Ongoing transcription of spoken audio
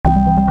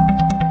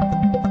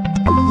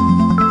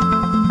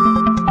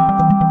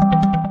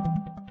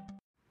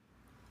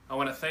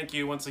thank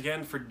you once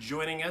again for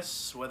joining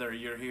us, whether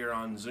you're here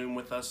on Zoom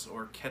with us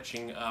or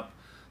catching up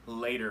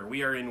later.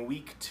 We are in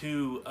week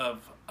 2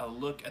 of a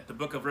look at the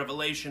book of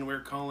Revelation. We're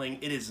calling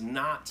It Is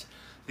Not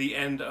the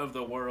End of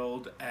the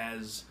World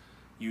as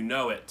You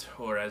Know It,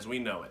 or as we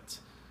know it.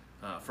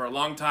 For a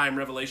long time,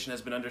 Revelation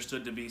has been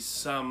understood to be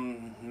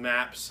some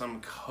map, some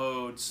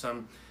code,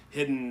 some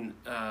hidden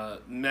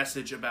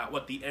message about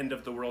what the end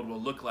of the world will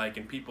look like,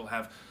 and people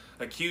have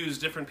accused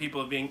different people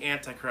of being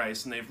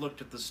antichrist, and they've looked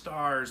at the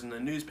stars and the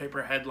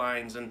newspaper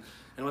headlines and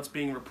what's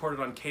being reported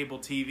on cable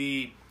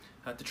TV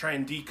to try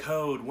and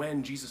decode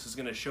when Jesus is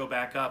going to show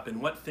back up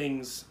and what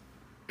things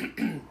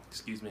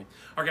excuse me,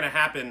 are going to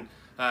happen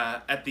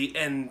at the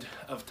end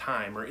of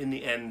time, or in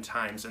the end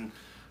times. And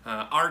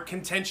our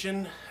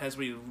contention as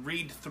we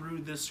read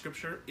through this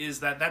scripture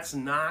is that that's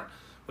not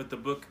what the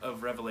book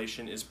of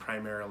Revelation is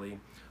primarily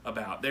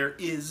about. There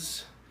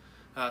is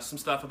some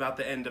stuff about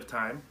the end of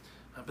time,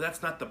 but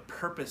that's not the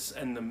purpose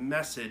and the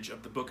message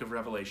of the book of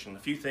Revelation. A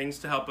few things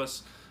to help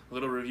us, a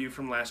little review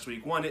from last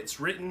week. One, it's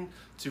written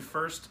to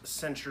first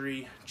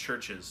century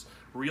churches,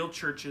 real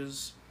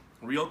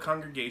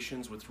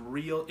congregations with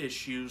real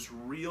issues,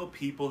 real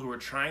people who are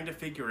trying to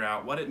figure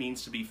out what it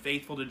means to be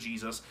faithful to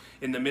Jesus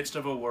in the midst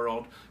of a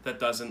world that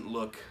doesn't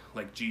look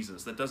like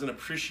Jesus, that doesn't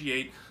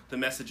appreciate the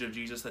message of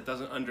Jesus, that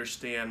doesn't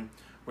understand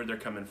where they're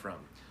coming from.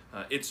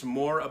 It's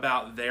more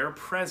about their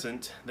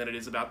present than it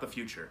is about the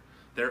future.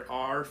 There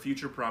are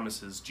future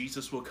promises.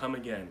 Jesus will come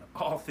again.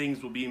 All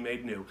things will be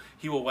made new.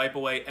 He will wipe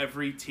away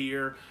every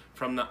tear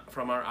from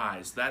our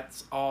eyes.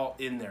 That's all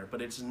in there,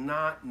 but it's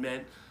not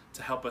meant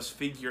to help us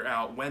figure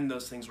out when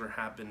those things will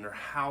happen or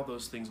how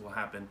those things will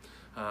happen.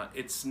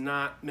 It's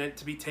not meant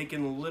to be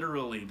taken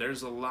literally.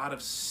 There's a lot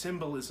of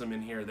symbolism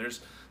in here.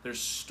 There's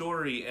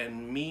story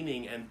and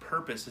meaning and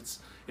purpose.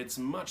 It's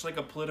much like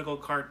a political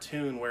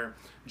cartoon where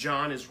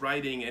John is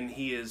writing and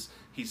he's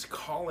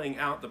calling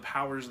out the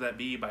powers that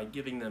be by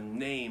giving them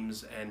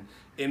names and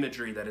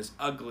imagery that is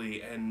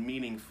ugly and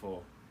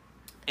meaningful.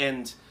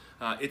 And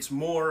it's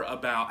more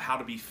about how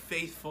to be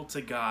faithful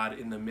to God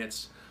in the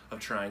midst of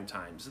trying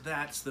times.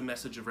 That's the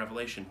message of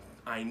Revelation.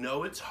 I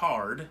know it's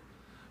hard,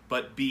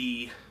 but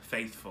be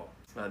faithful.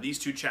 These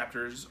 2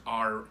 chapters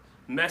are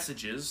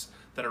messages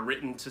that are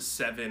written to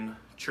 7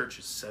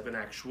 churches, 7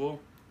 actual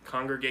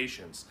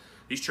congregations.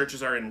 These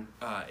churches are in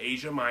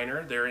Asia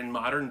Minor. They're in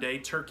modern day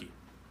Turkey.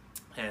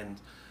 And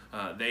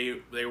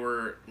they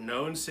were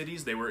known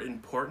cities, they were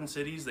important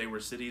cities, they were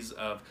cities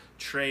of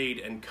trade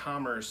and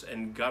commerce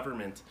and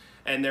government,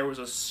 and there was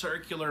a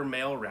circular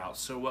mail route.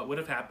 So what would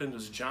have happened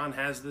is John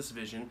has this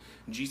vision,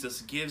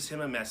 Jesus gives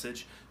him a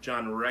message,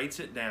 John writes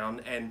it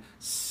down and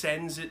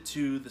sends it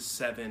to the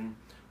 7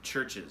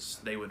 churches.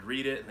 They would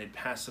read it and they'd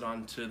pass it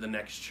on to the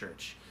next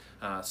church.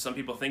 Some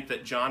people think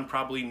that John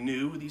probably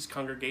knew these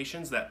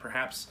congregations, that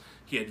perhaps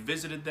he had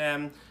visited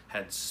them,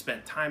 had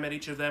spent time at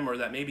each of them, or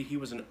that maybe he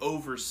was an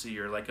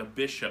overseer, like a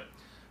bishop,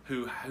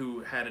 who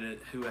had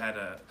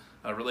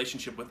a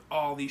relationship with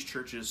all these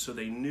churches, so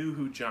they knew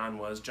who John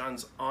was.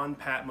 John's on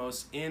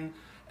Patmos in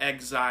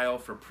exile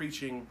for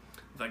preaching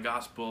the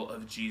gospel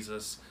of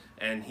Jesus,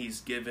 and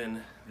he's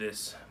given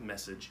this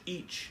message.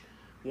 Each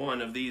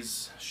one of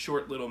these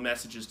short little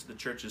messages to the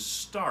churches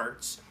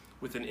starts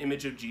with an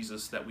image of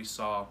Jesus that we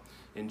saw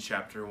in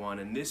chapter 1.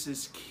 And this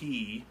is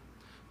key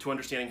to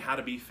understanding how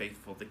to be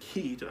faithful. The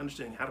key to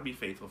understanding how to be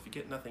faithful, if you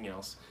get nothing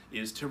else,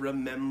 is to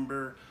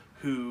remember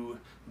who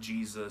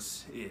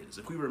Jesus is.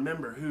 If we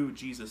remember who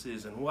Jesus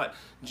is and what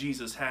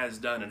Jesus has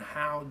done and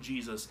how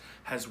Jesus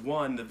has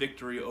won the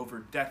victory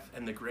over death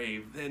and the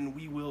grave, then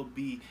we will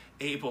be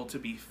able to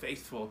be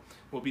faithful.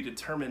 We'll be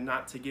determined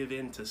not to give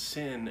in to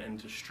sin and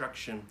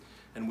destruction,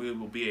 and we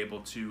will be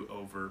able to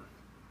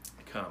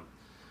overcome.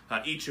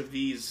 Each of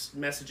these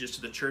messages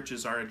to the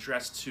churches are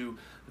addressed to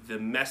the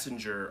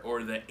messenger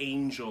or the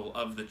angel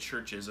of the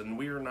churches, and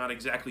we are not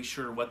exactly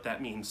sure what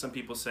that means. Some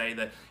people say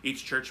that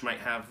each church might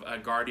have a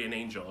guardian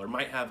angel or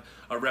might have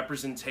a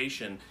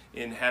representation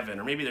in heaven,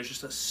 or maybe there's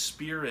just a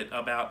spirit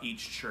about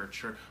each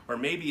church, or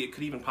maybe it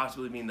could even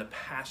possibly mean the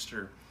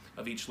pastor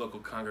of each local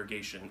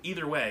congregation.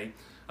 Either way,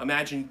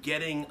 imagine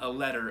getting a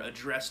letter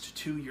addressed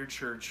to your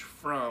church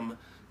from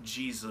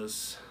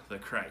Jesus the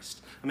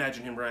Christ.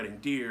 Imagine him writing,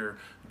 "Dear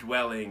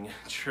dwelling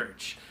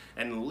church,"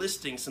 and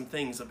listing some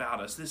things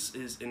about us. This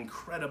is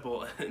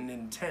incredible and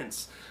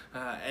intense.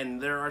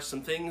 And there are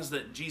some things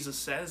that Jesus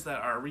says that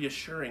are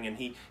reassuring, and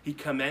he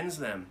commends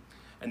them.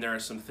 And there are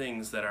some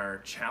things that are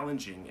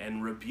challenging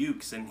and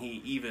rebukes, and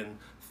he even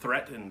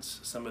threatens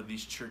some of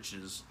these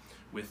churches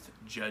with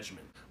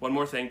judgment. One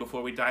more thing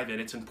before we dive in.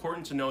 It's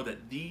important to know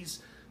that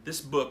this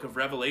book of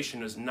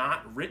Revelation is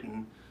not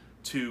written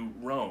to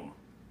Rome.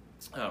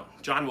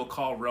 John will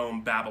call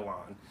Rome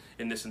Babylon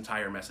in this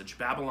entire message.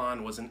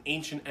 Babylon was an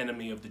ancient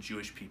enemy of the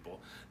Jewish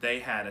people. They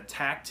had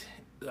attacked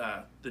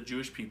the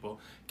Jewish people,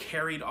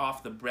 carried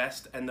off the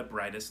best and the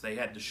brightest. They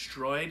had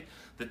destroyed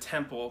the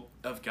temple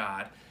of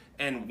God,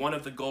 and one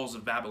of the goals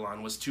of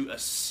Babylon was to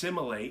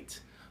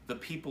assimilate the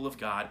people of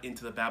God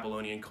into the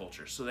Babylonian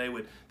culture. So they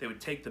would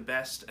take the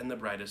best and the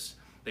brightest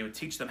They would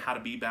teach them how to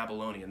be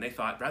Babylonian. They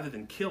thought, rather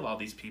than kill all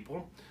these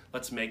people,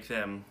 let's make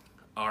them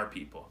our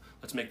people.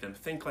 Let's make them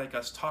think like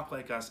us, talk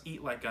like us,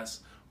 eat like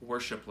us,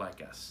 worship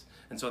like us.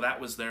 And so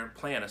that was their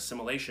plan,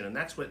 assimilation. And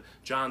that's what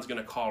John's going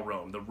to call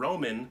Rome. The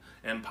Roman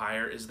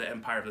Empire is the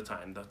empire of the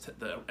time.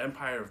 The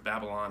empire of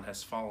Babylon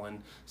has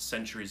fallen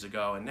centuries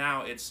ago, and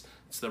now it's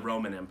the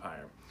Roman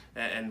Empire.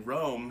 And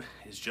Rome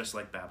is just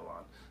like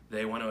Babylon.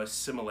 They want to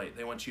assimilate.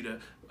 They want you to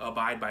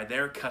abide by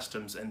their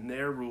customs and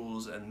their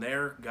rules and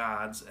their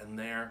gods and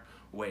their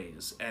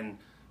ways. And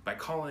by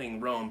calling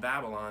Rome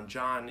Babylon,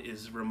 John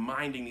is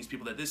reminding these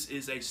people that this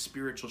is a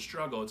spiritual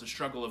struggle. It's a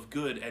struggle of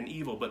good and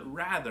evil. But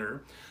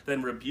rather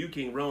than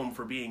rebuking Rome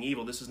for being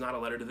evil, this is not a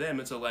letter to them.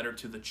 It's a letter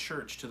to the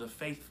church, to the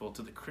faithful,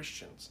 to the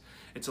Christians.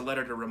 It's a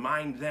letter to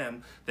remind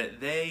them that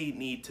they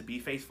need to be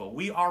faithful.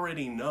 We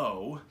already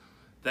know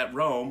that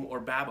Rome or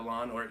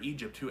Babylon or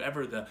Egypt,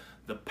 whoever the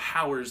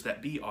powers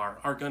that be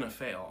are going to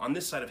fail. On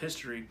this side of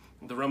history,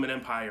 the Roman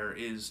Empire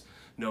is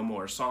no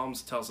more.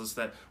 Psalms tells us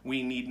that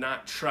we need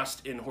not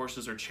trust in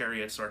horses or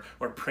chariots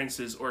or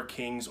princes or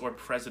kings or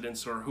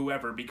presidents or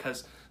whoever,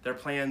 because their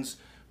plans,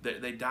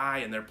 they die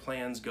and their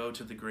plans go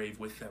to the grave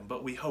with them.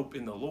 But we hope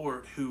in the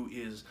Lord, who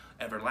is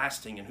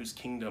everlasting and whose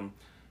kingdom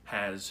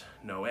has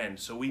no end.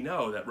 So we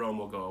know that Rome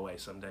will go away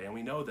someday, and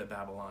we know that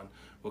Babylon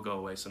will go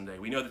away someday.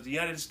 We know that the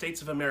United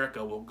States of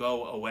America will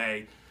go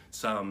away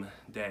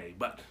someday,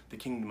 but the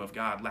kingdom of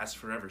God lasts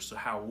forever. So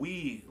how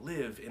we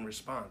live in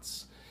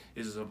response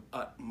is of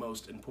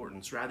utmost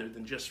importance. Rather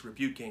than just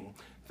rebuking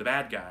the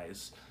bad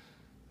guys,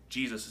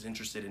 Jesus is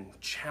interested in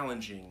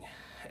challenging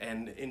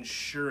and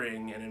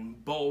ensuring and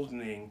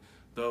emboldening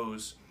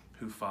those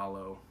who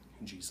follow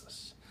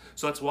Jesus.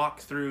 So let's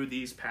walk through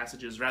these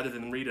passages rather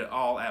than read it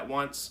all at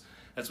once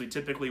as we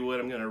typically would.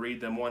 I'm going to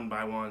read them one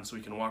by one so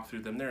we can walk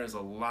through them. There is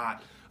a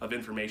lot of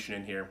information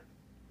in here,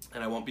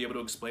 and I won't be able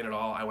to explain it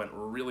all. I went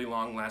really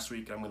long last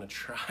week. I'm going to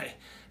try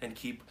and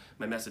keep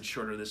my message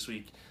shorter this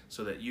week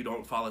so that you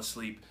don't fall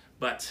asleep.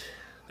 But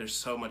there's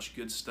so much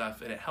good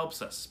stuff, and it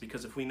helps us,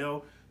 because if we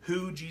know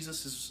who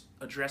Jesus is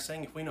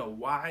addressing, if we know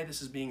why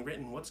this is being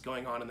written, what's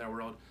going on in their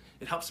world,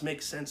 it helps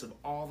make sense of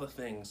all the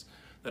things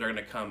that are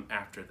going to come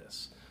after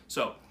this.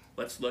 So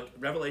let's look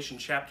at Revelation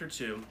chapter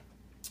 2.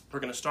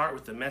 We're going to start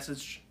with the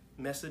message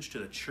to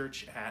the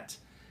church at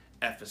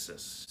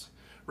Ephesus.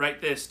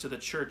 Write this to the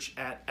church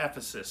at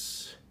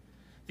Ephesus.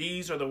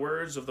 These are the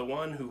words of the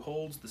one who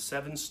holds the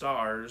 7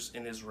 stars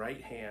in his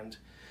right hand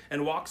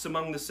and walks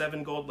among the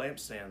 7 gold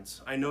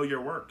lampstands. I know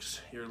your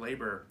works, your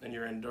labor, and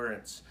your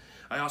endurance.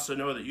 I also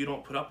know that you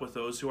don't put up with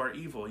those who are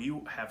evil.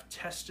 You have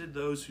tested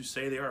those who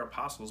say they are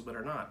apostles but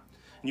are not,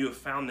 and you have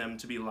found them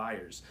to be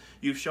liars.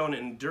 You've shown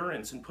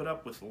endurance and put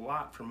up with a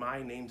lot for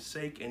my name's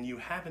sake, and you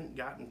haven't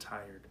gotten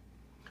tired.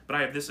 But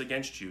I have this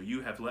against you.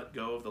 You have let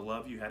go of the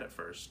love you had at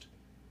first.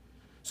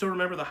 So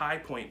remember the high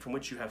point from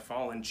which you have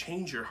fallen.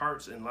 Change your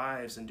hearts and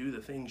lives and do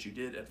the things you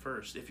did at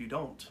first. If you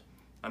don't,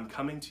 I'm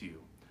coming to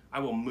you. I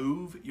will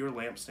move your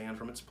lampstand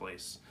from its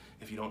place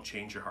if you don't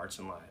change your hearts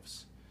and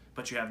lives.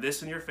 But you have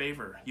this in your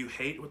favor. You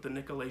hate what the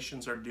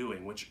Nicolaitans are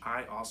doing, which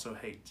I also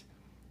hate.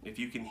 If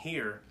you can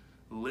hear,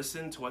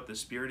 listen to what the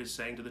Spirit is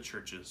saying to the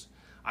churches.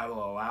 I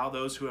will allow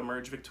those who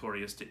emerge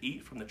victorious to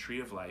eat from the tree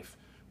of life,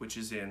 which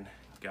is in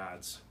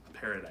God's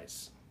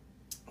paradise.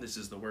 This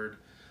is the word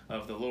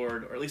of the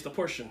Lord, or at least a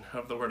portion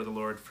of the word of the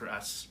Lord for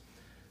us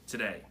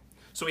today.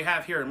 So we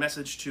have here a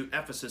message to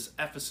Ephesus.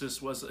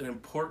 Ephesus was an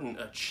important,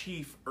 a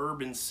chief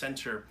urban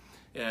center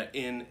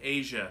in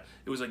Asia.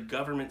 It was a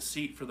government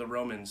seat for the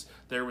Romans.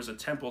 There was a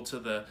temple to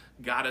the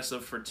goddess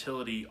of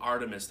fertility,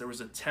 Artemis. There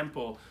was a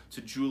temple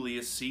to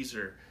Julius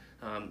Caesar.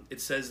 It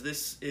says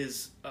this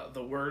is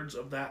the words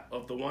of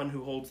the one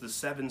who holds the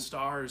 7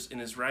 stars in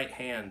his right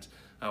hand.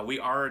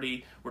 We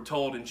already were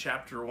told in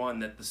chapter 1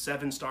 that the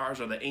 7 stars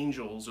are the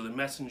angels or the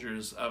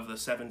messengers of the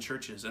 7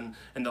 churches, and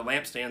the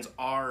lampstands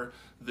are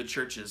the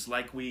churches.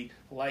 Like we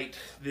light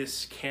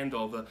this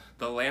candle, the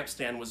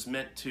lampstand was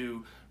meant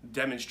to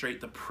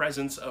demonstrate the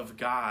presence of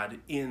God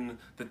in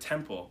the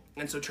temple.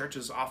 And so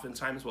churches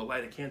oftentimes will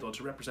light a candle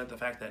to represent the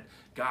fact that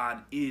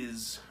God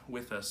is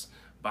with us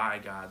by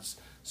God's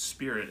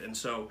Spirit. And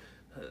so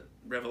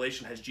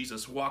Revelation has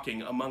Jesus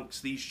walking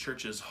amongst these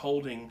churches,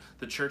 holding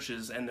the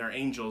churches and their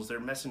angels,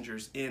 their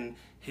messengers in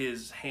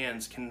his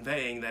hands,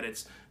 conveying that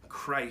it's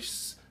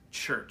Christ's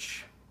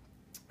church,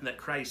 that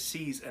Christ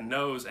sees and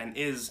knows and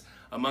is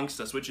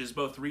amongst us, which is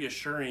both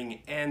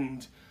reassuring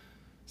and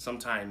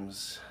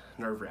sometimes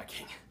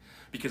nerve-wracking.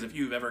 Because if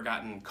you've ever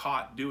gotten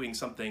caught doing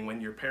something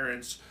when your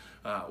parents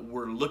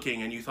were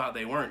looking and you thought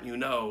they weren't, you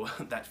know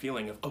that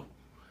feeling of, oh,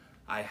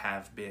 I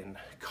have been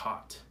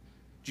caught.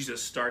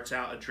 Jesus starts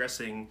out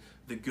addressing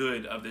the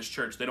good of this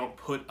church. They don't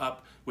put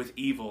up with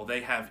evil.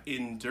 They have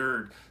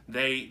endured.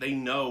 They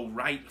know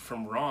right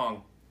from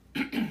wrong.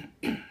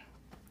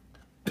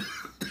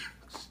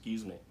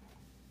 Excuse me.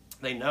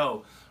 They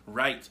know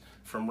right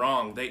from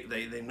wrong.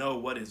 They know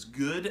what is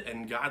good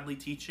and godly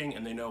teaching,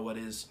 and they know what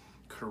is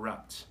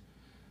corrupt.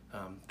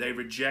 They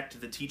reject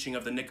the teaching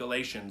of the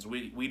Nicolaitans.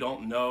 We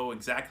don't know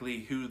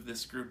exactly who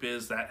this group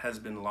is. That has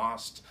been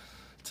lost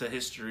to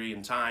history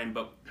and time,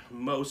 but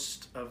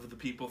most of the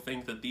people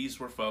think that these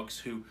were folks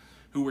who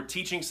were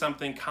teaching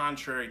something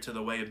contrary to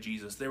the way of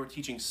Jesus. They were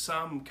teaching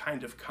some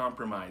kind of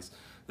compromise,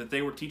 that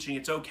they were teaching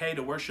it's okay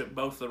to worship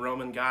both the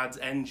Roman gods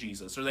and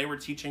Jesus, or they were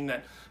teaching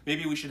that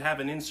maybe we should have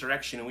an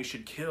insurrection and we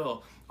should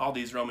kill all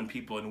these Roman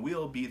people and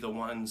we'll be the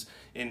ones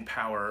in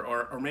power,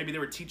 or maybe they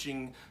were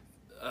teaching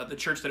the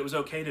church that it was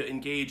okay to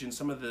engage in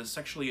some of the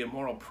sexually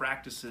immoral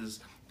practices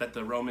that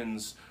the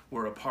Romans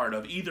were a part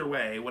of. Either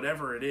way,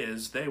 whatever it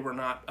is, they were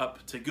not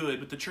up to good,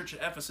 but the church at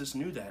Ephesus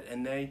knew that,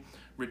 and they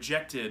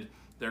rejected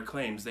their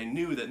claims. They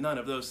knew that none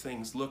of those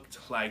things looked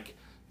like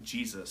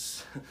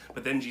Jesus.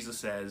 But then Jesus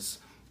says,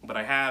 but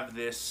I have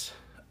this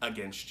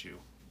against you,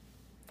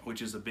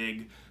 which is a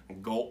big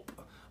gulp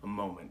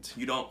moment.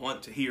 You don't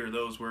want to hear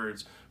those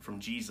words from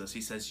Jesus.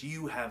 He says,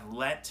 you have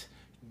let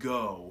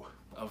go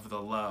of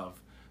the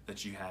love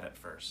that you had at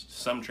first.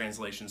 Some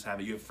translations have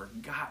it, you have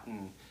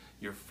forgotten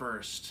your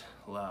first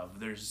love.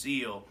 Their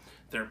zeal,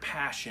 their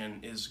passion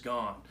is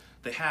gone.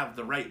 They have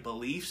the right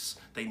beliefs,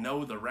 they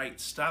know the right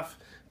stuff,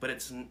 but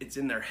it's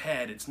in their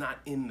head, it's not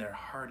in their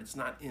heart, it's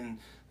not in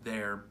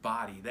their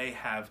body. They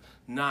have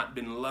not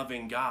been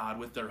loving God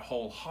with their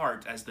whole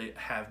heart as they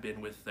have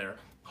been with their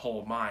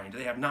whole mind.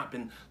 They have not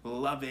been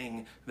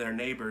loving their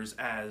neighbors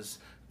as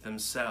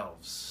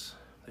themselves.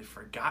 They've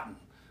forgotten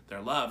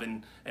their love,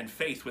 and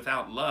faith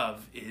without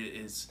love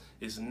is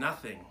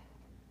nothing.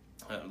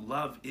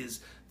 Love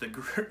is the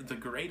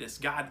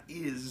greatest. God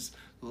is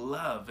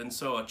love, and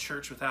so a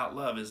church without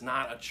love is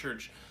not a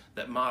church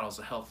that models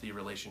a healthy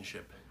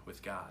relationship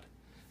with God.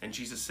 And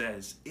Jesus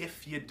says,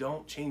 if you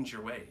don't change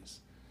your ways,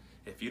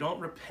 if you don't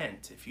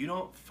repent, if you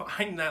don't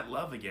find that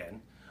love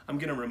again, I'm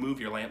going to remove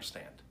your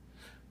lampstand.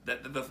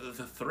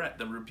 The threat,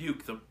 the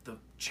rebuke, the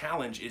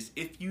challenge is,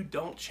 if you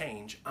don't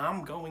change,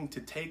 I'm going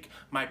to take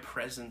my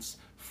presence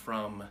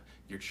from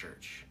your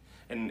church.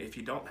 And if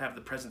you don't have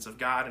the presence of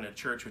God in a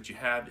church, what you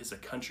have is a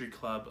country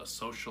club, a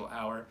social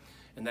hour,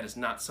 and that is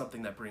not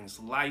something that brings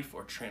life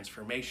or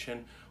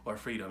transformation or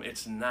freedom.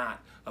 It's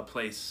not a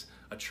place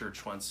a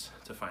church wants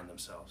to find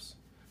themselves.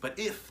 But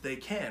if they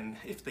can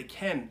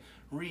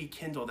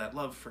rekindle that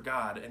love for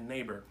God and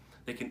neighbor,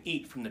 they can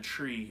eat from the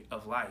tree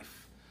of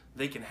life.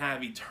 They can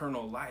have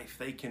eternal life.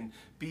 They can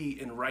be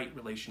in right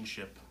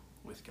relationship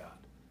with God.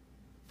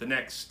 The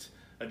next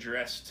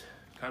addressed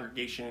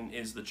congregation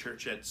is the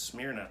church at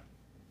Smyrna.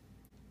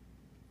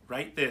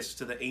 Write this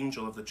to the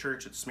angel of the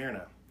church at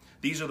Smyrna.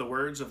 These are the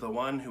words of the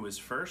one who is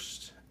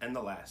first and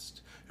the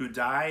last, who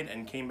died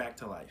and came back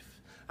to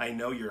life. I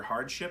know your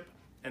hardship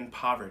and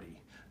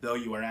poverty, though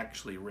you are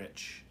actually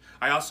rich.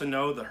 I also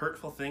know the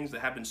hurtful things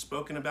that have been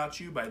spoken about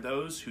you by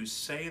those who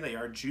say they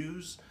are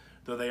Jews,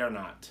 though they are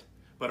not,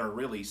 but are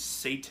really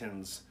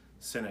Satan's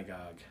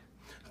synagogue.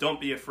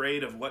 Don't be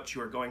afraid of what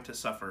you are going to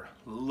suffer.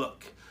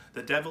 Look,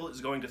 the devil is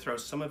going to throw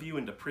some of you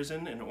into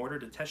prison in order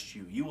to test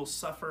you. You will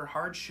suffer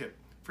hardship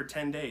for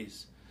 10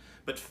 days,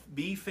 but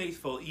be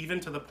faithful even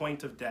to the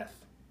point of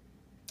death,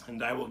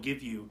 and I will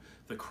give you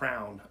the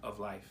crown of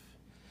life.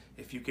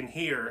 If you can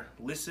hear,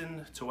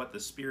 listen to what the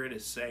Spirit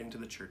is saying to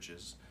the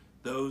churches.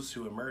 Those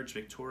who emerge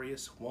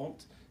victorious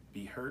won't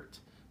be hurt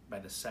by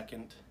the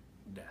second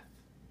death.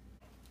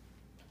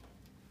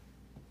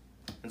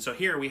 And so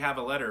here we have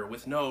a letter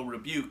with no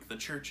rebuke. The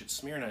church at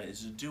Smyrna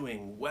is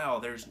doing well.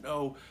 There's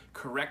no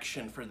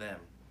correction for them.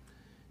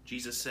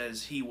 Jesus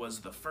says he was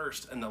the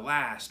first and the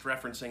last,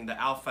 referencing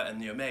the Alpha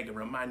and the Omega,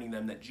 reminding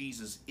them that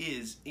Jesus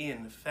is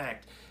in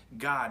fact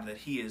God, that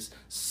he is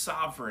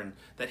sovereign,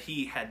 that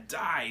he had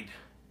died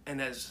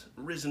and has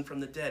risen from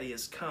the dead. He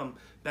has come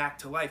back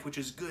to life, which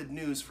is good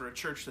news for a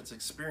church that's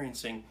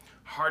experiencing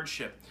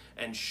hardship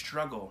and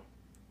struggle.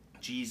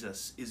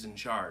 Jesus is in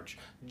charge.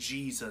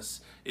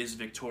 Jesus is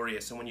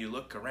victorious. And when you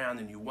look around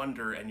and you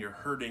wonder and you're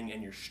hurting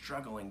and you're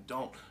struggling,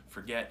 don't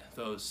forget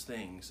those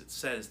things. It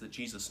says that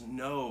Jesus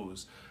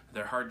knows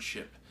their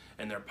hardship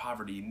and their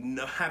poverty.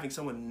 Having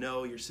someone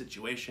know your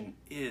situation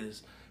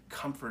is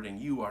comforting.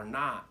 You are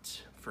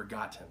not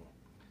forgotten.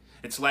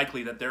 It's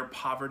likely that their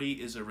poverty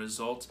is a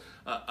result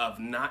of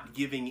not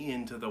giving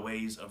in to the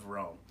ways of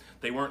Rome.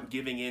 They weren't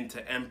giving in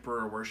to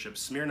emperor worship.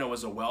 Smyrna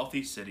was a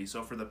wealthy city,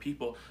 so for the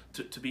people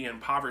to be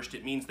impoverished,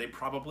 it means they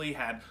probably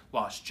had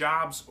lost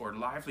jobs or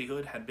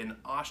livelihood, had been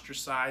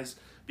ostracized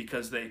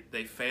because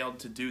they failed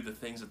to do the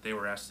things that they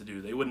were asked to do.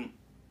 They wouldn't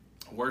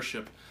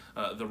worship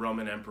the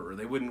Roman emperor.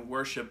 They wouldn't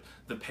worship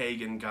the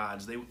pagan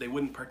gods. They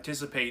wouldn't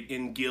participate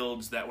in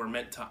guilds that were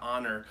meant to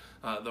honor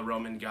the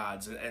Roman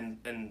gods,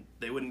 and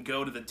they wouldn't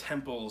go to the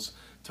temples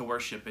to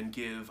worship and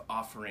give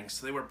offerings.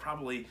 So they were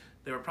probably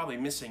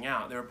missing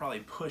out. They were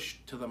probably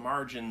pushed to the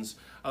margins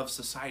of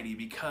society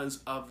because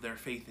of their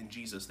faith in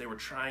Jesus. They were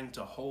trying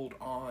to hold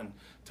on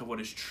to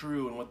what is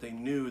true and what they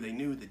knew. They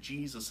knew that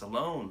Jesus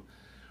alone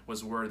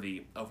was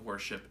worthy of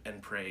worship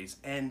and praise,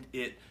 and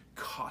it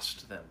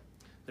cost them.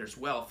 There's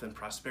wealth and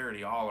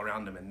prosperity all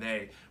around them, and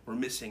they were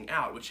missing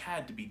out, which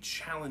had to be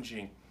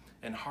challenging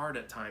and hard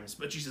at times.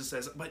 But Jesus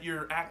says, but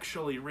you're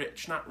actually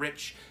rich, not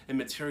rich in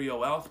material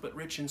wealth, but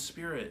rich in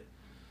spirit.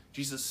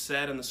 Jesus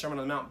said in the Sermon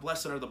on the Mount,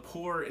 blessed are the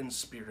poor in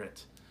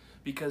spirit,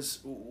 because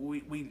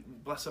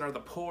blessed are the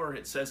poor,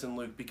 it says in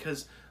Luke,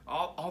 because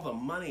all the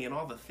money and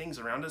all the things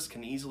around us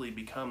can easily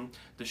become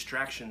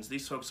distractions.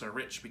 These folks are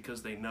rich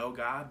because they know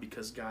God,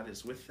 because God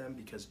is with them,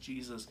 because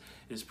Jesus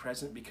is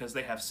present, because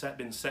they have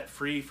been set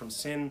free from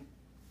sin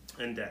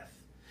and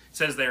death. It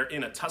says they're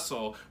in a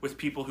tussle with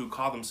people who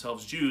call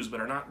themselves Jews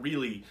but are not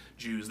really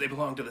Jews. They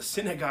belong to the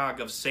synagogue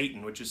of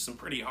Satan, which is some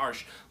pretty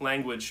harsh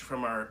language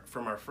from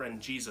our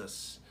friend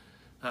Jesus.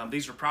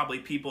 These were probably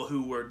people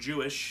who were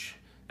Jewish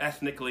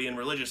ethnically and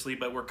religiously,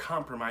 but were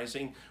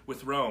compromising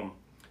with Rome.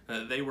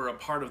 They were a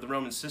part of the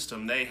Roman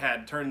system. They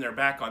had turned their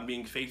back on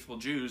being faithful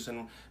Jews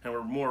and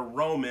were more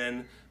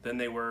Roman than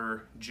they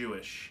were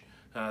Jewish.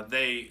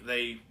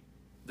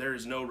 There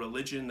is no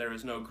religion, there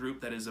is no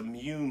group that is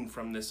immune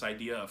from this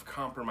idea of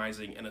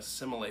compromising and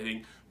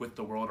assimilating with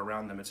the world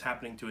around them. It's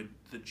happening to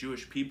the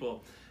Jewish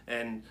people.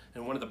 And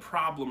one of the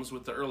problems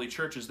with the early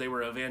churches, they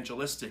were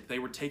evangelistic. They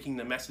were taking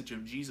the message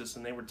of Jesus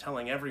and they were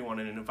telling everyone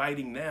and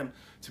inviting them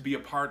to be a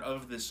part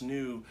of this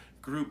new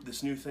group,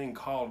 this new thing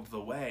called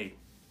the Way.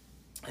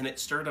 And it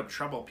stirred up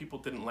trouble. People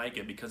didn't like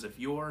it because if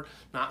you're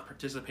not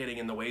participating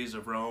in the ways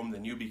of Rome,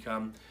 then you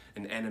become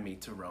an enemy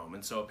to Rome.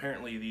 And so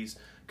apparently these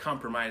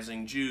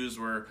compromising Jews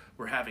were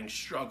having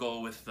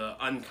struggle with the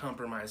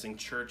uncompromising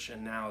church,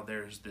 and now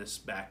there's this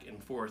back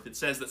and forth. It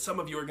says that some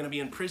of you are going to be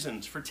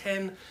imprisoned for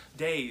 10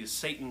 days.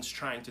 Satan's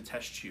trying to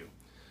test you.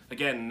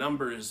 Again,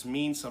 numbers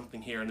mean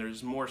something here, and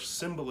there's more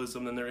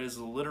symbolism than there is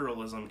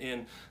literalism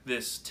in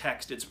this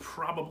text. It's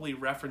probably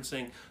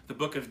referencing the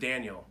book of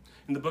Daniel.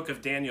 In the book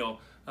of Daniel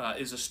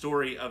is a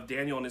story of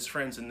Daniel and his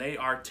friends, and they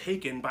are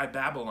taken by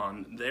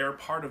Babylon. They're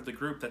part of the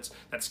group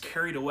that's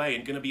carried away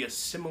and going to be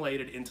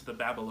assimilated into the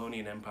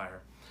Babylonian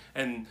Empire.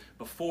 And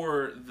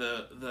before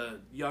the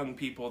young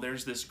people,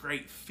 there's this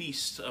great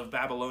feast of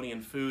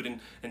Babylonian food,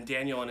 and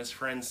Daniel and his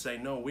friends say,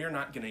 no, we're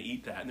not going to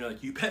eat that. And they're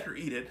like, you better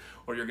eat it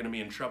or you're going to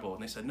be in trouble.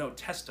 And they said, no,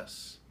 test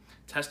us.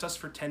 Test us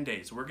for 10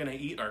 days. We're going to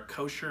eat our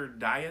kosher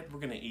diet. We're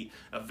going to eat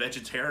a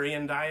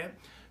vegetarian diet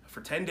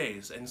for 10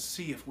 days and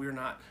see if we're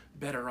not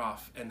better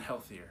off and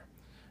healthier.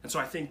 And so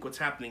I think what's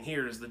happening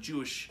here is the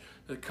Jewish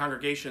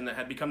congregation that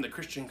had become the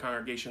Christian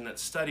congregation that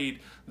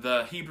studied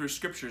the Hebrew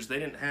scriptures. They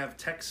didn't have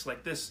texts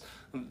like this.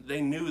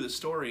 They knew the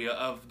story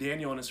of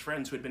Daniel and his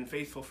friends who had been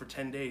faithful for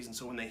 10 days. And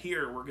so when they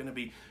hear we're going to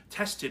be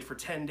tested for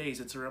 10 days,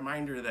 it's a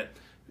reminder that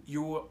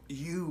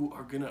you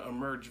are going to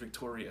emerge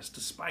victorious.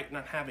 Despite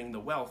not having the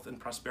wealth and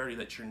prosperity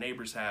that your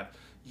neighbors have,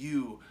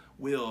 you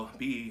will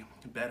be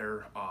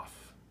better off.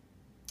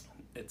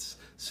 It's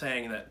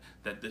saying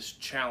that this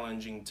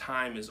challenging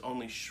time is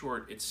only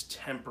short, it's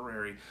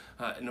temporary.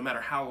 No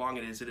matter how long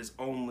it is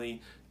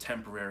only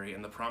temporary.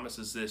 And the promise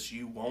is this: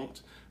 you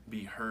won't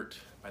be hurt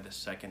by the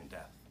second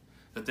death.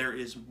 That there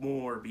is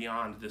more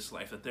beyond this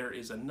life, that there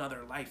is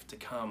another life to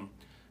come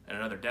and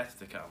another death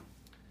to come.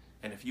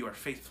 And if you are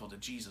faithful to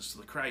Jesus, to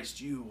the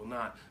Christ, you will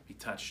not be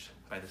touched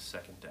by the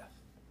second death.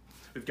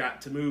 We've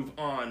got to move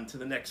on to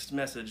the next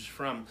message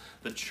from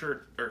the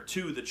church, or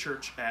to the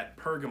church at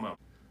Pergamum.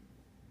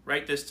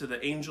 Write this to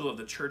the angel of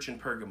the church in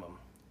Pergamum.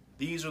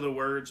 These are the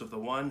words of the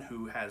one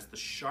who has the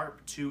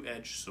sharp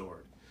two-edged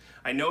sword.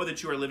 I know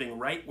that you are living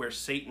right where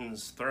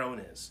Satan's throne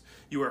is.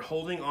 You are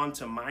holding on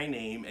to my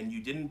name, and you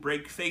didn't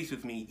break faith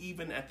with me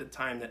even at the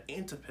time that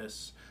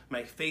Antipas,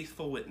 my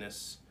faithful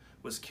witness,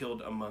 was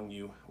killed among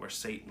you where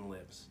Satan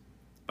lives.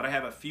 But I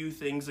have a few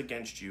things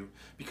against you,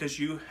 because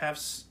you have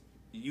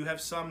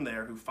some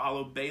there who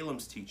follow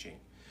Balaam's teaching.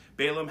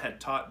 Balaam had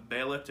taught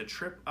Balak to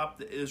trip up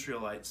the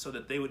Israelites so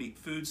that they would eat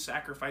food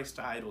sacrificed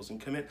to idols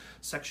and commit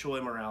sexual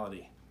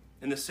immorality.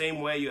 In the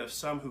same way, you have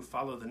some who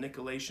follow the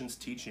Nicolaitans'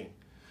 teaching.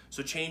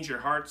 So change your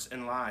hearts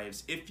and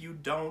lives. If you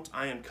don't,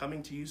 I am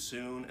coming to you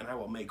soon, and I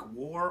will make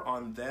war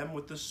on them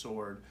with the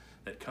sword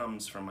that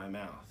comes from my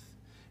mouth.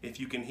 If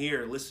you can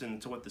hear, listen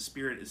to what the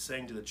Spirit is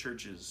saying to the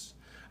churches.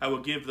 I will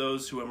give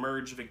those who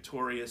emerge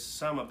victorious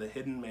some of the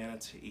hidden manna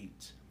to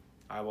eat.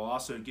 I will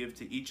also give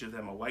to each of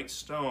them a white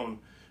stone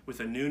with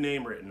a new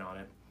name written on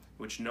it,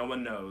 which no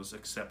one knows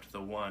except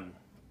the one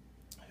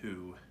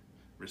who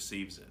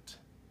receives it.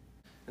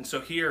 And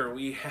so here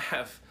we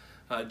have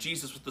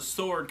Jesus with the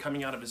sword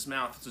coming out of his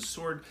mouth. It's a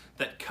sword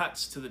that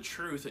cuts to the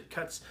truth.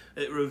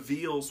 It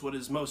reveals what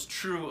is most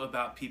true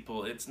about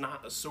people. It's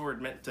not a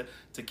sword meant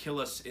to kill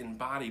us in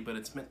body, but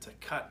it's meant to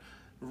cut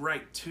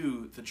right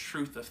to the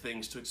truth of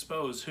things, to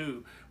expose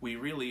who we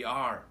really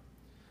are.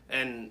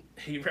 And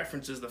he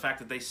references the fact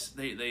that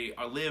they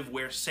live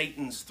where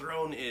Satan's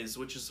throne is,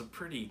 which is a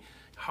pretty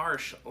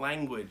harsh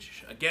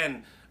language.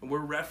 Again, we're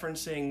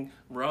referencing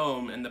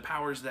Rome and the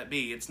powers that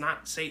be. It's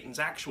not Satan's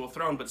actual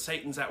throne, but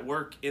Satan's at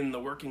work in the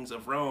workings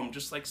of Rome,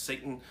 just like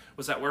Satan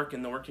was at work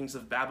in the workings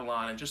of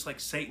Babylon, and just like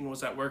Satan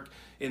was at work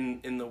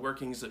in the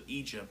workings of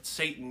Egypt.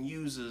 Satan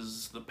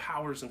uses the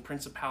powers and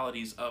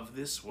principalities of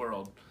this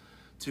world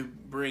to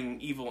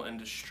bring evil and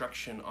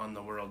destruction on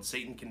the world.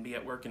 Satan can be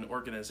at work in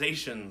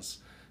organizations,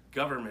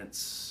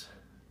 governments,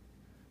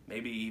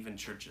 maybe even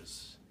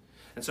churches.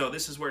 And so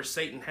this is where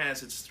Satan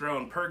has its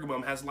throne.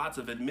 Pergamum has lots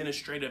of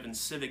administrative and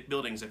civic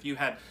buildings. If you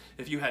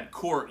had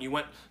court, you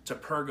went to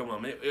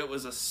Pergamum. It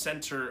was a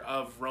center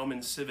of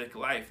Roman civic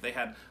life. They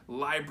had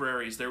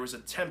libraries. There was a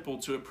temple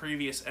to a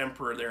previous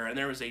emperor there, and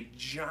there was a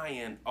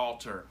giant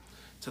altar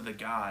to the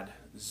god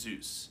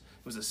Zeus.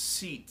 It was a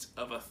seat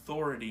of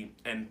authority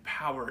and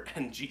power,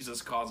 and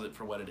Jesus calls it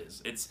for what it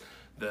is. It's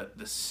the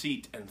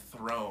seat and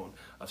throne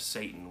of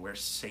Satan, where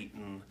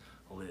Satan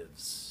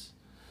lives.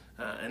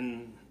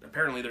 And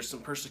apparently there's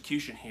some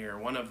persecution here.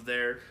 One of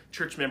their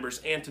church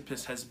members,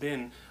 Antipas, has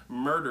been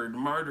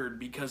martyred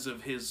because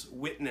of his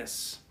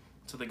witness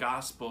to the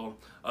gospel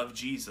of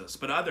Jesus.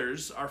 But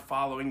others are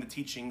following the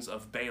teachings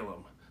of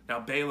Balaam. Now,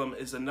 Balaam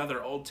is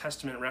another Old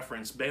Testament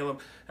reference. Balaam,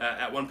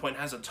 at one point,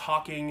 has a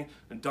talking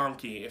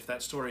donkey, if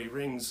that story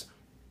rings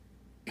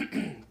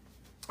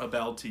a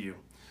bell to you.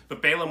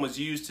 But Balaam was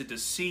used to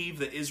deceive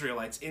the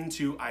Israelites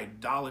into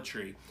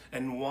idolatry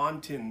and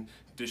wanton,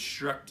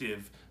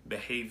 destructive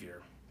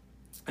behavior.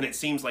 And it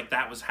seems like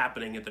that was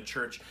happening at the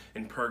church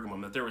in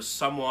Pergamum, that there was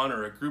someone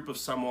or a group of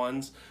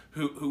someones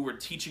who were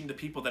teaching the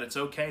people that it's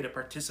okay to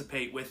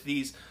participate with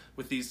these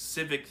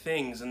civic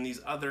things and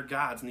these other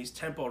gods and these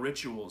temple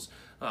rituals.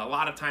 A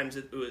lot of times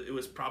it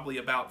was probably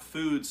about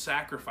food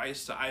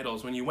sacrificed to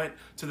idols. When you went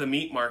to the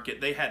meat market,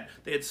 they had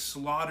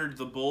slaughtered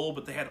the bull,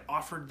 but they had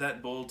offered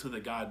that bull to the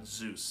god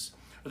Zeus.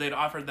 Or they'd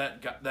offered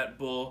that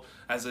bull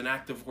as an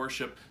act of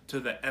worship to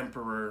the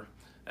emperor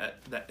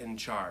that in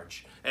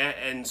charge.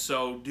 And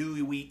so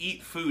do we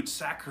eat food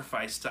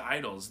sacrificed to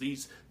idols?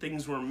 These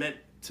things were meant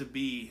to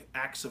be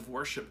acts of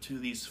worship to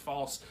these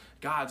false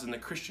gods, and the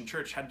Christian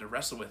church had to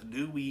wrestle with,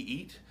 do we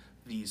eat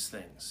these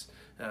things?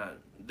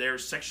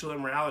 There's sexual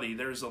immorality.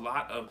 There's a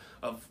lot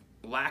of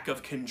lack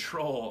of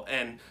control,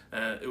 and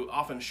it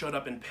often showed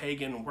up in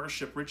pagan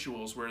worship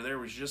rituals where there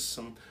was just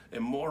some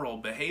immoral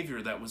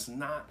behavior that was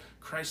not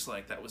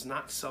Christ-like, that was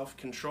not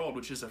self-controlled,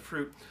 which is a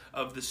fruit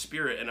of the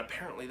Spirit. And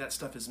apparently that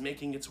stuff is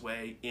making its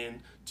way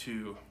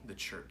into the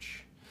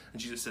church.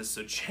 And Jesus says,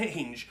 so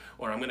change,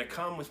 or I'm going to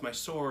come with my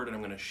sword and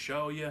I'm going to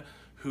show you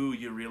who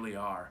you really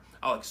are.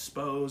 I'll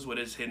expose what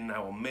is hidden. I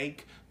will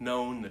make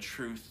known the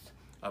truth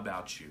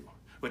about you.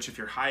 Which, if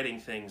you're hiding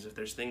things, if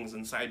there's things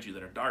inside you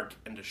that are dark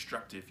and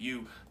destructive,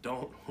 you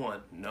don't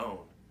want known.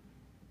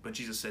 But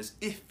Jesus says,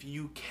 if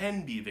you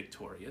can be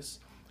victorious,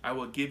 I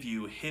will give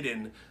you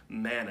hidden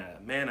manna.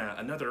 Manna,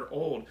 another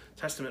Old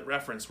Testament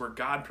reference where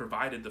God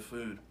provided the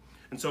food.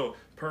 And so,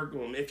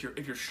 Pergamum, if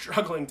you're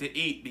struggling to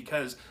eat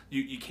because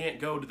you can't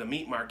go to the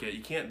meat market,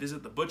 you can't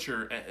visit the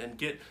butcher and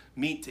get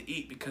meat to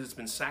eat because it's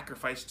been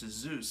sacrificed to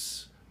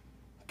Zeus,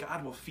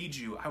 God will feed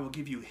you. I will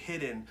give you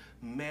hidden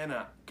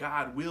manna.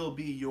 God will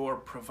be your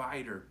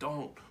provider.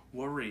 Don't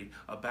worry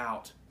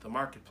about the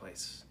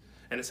marketplace.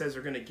 And it says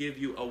they're going to give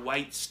you a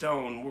white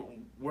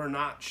stone. We're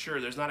not sure.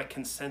 There's not a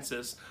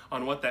consensus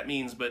on what that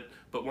means, but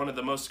one of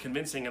the most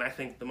convincing and I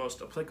think the most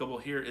applicable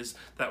here is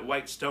that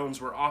white stones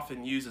were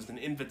often used as an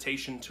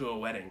invitation to a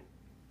wedding.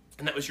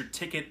 And that was your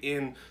ticket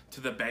in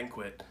to the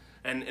banquet.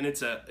 And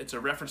it's a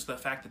reference to the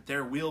fact that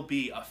there will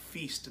be a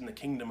feast in the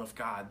kingdom of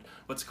God,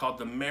 what's called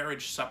the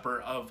marriage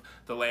supper of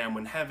the Lamb.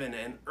 When heaven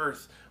and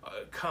earth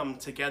come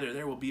together,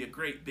 there will be a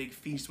great big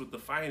feast with the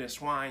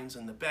finest wines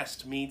and the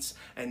best meats,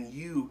 and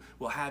you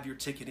will have your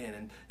ticket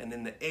in. And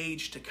in the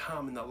age to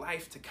come, in the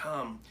life to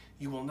come,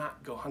 you will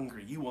not go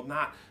hungry. You will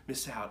not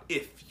miss out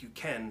if you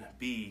can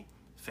be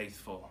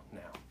faithful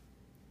now.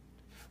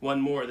 One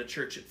more, the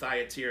church at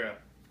Thyatira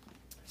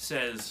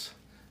says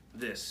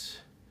this.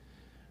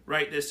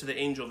 Write this to the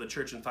angel of the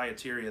church in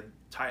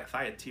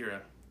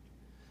Thyatira.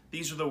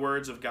 These are the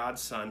words of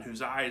God's Son,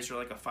 whose eyes are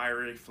like a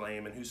fiery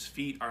flame and whose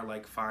feet are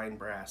like fine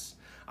brass.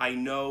 I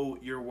know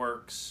your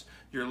works,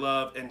 your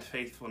love and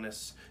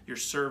faithfulness, your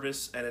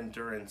service and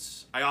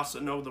endurance. I also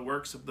know the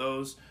works of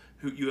those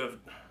who you have.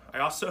 I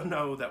also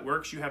know that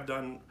works you have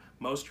done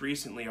most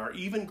recently are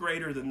even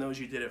greater than those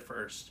you did at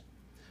first.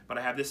 But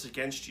I have this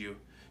against you.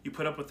 You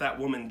put up with that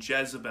woman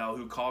Jezebel,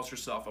 who calls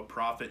herself a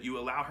prophet. You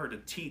allow her to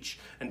teach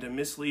and to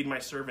mislead my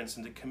servants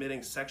into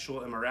committing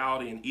sexual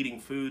immorality and eating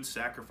food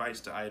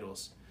sacrificed to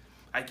idols.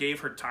 I gave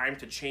her time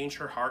to change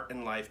her heart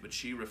and life, but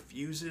she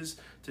refuses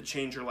to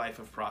change her life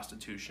of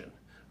prostitution.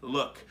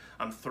 Look,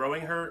 I'm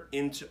throwing her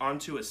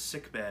onto a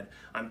sickbed.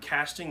 I'm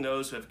casting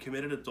those who have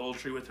committed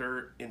adultery with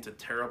her into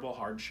terrible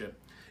hardship.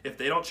 If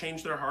they don't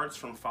change their hearts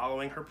from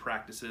following her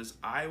practices,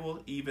 I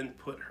will even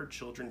put her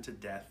children to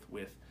death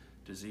with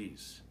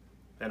disease.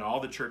 Then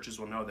all the churches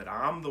will know that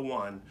I'm the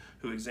one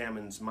who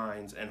examines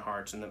minds and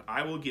hearts, and that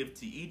I will give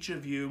to each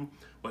of you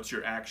what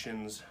your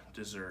actions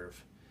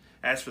deserve.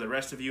 As for the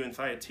rest of you in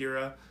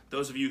Thyatira,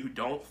 those of you who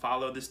don't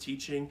follow this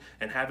teaching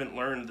and haven't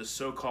learned the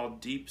so-called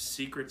deep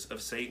secrets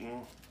of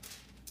Satan,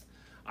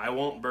 I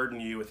won't burden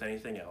you with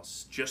anything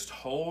else. Just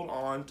hold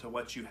on to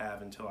what you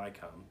have until I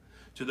come.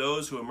 To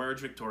those who emerge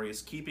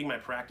victorious, keeping my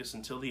practice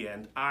until the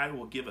end, I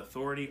will give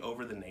authority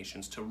over the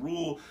nations, to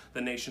rule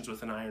the nations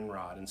with an iron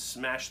rod and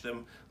smash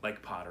them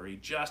like pottery,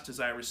 just as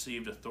I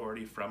received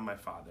authority from my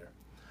Father.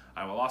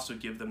 I will also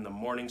give them the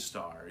morning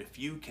star. If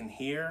you can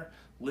hear,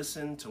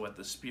 listen to what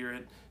the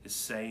Spirit is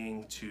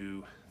saying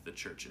to the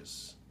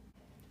churches.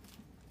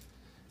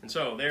 And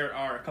so there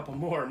are a couple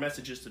more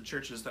messages to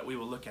churches that we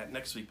will look at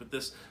next week, but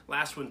this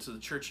last one to the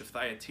church of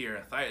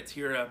Thyatira.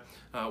 Thyatira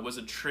was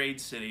a trade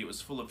city. It was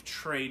full of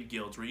trade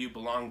guilds where you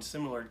belonged,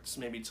 similar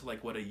maybe to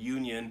like what a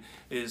union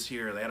is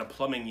here. They had a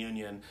plumbing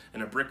union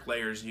and a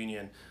bricklayers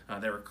union.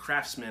 There were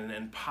craftsmen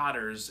and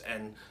potters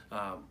and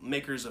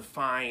makers of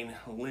fine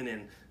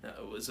linen.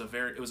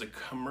 It was a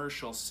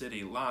commercial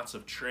city, lots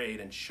of trade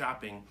and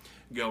shopping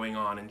going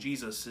on, and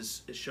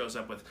Jesus shows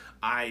up with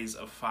eyes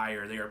of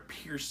fire. They are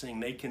piercing.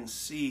 They can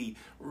see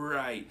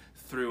right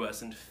through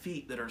us, and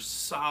feet that are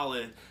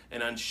solid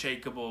and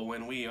unshakable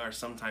when we are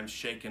sometimes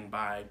shaken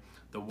by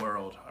the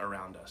world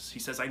around us. He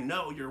says, I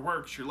know your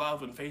works, your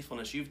love and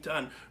faithfulness. You've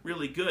done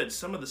really good.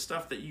 Some of the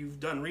stuff that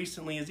you've done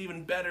recently is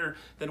even better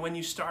than when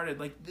you started.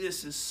 Like,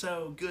 this is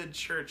so good,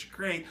 church.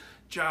 Great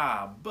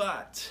job.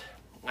 But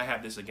I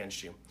have this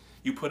against you.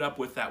 You put up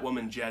with that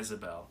woman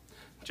Jezebel.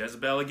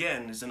 Jezebel,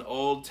 again, is an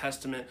Old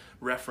Testament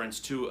reference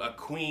to a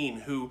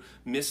queen who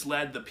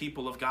misled the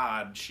people of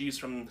God. She's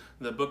from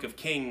the book of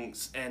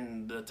Kings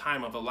and the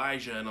time of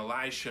Elijah and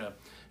Elisha,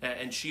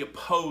 and she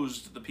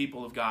opposed the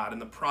people of God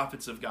and the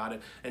prophets of God,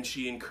 and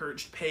she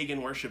encouraged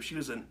pagan worship. She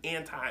was an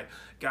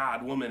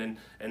anti-God woman,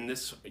 and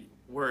this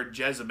word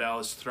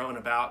Jezebel is thrown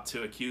about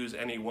to accuse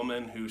any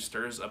woman who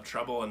stirs up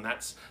trouble, and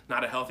that's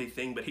not a healthy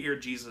thing. But here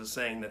Jesus is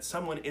saying that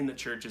someone in the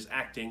church is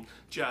acting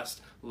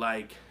just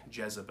like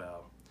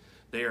Jezebel.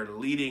 They are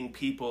leading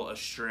people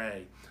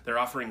astray. They're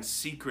offering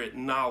secret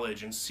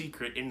knowledge and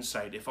secret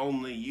insight. If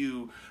only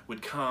you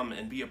would come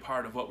and be a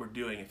part of what we're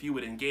doing. If you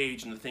would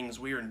engage in the things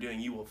we are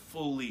doing, you will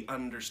fully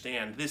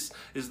understand. This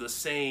is the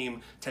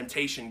same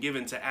temptation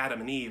given to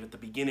Adam and Eve at the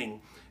beginning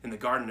in the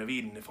Garden of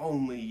Eden. If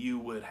only you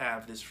would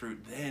have this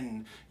fruit,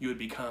 then you would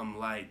become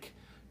like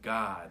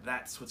God.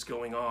 That's what's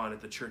going on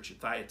at the church at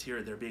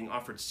Thyatira. They're being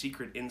offered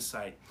secret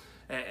insight,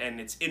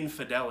 and it's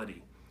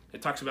infidelity.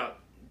 It talks about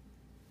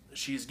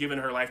she's given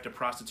her life to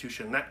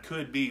prostitution. That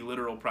could be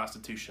literal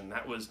prostitution.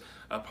 That was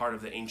a part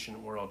of the ancient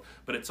world.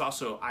 But it's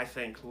also, I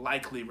think,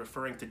 likely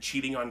referring to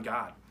cheating on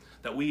God.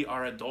 That we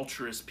are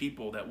adulterous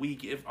people, that we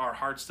give our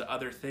hearts to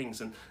other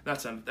things. And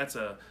that's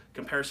a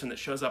comparison that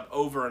shows up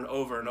over and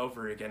over and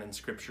over again in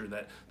Scripture,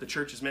 that the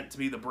church is meant to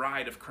be the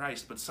bride of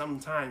Christ, but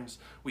sometimes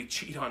we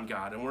cheat on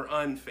God and we're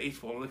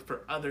unfaithful and look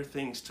for other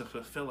things to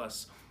fulfill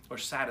us or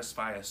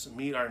satisfy us,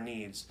 meet our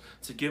needs,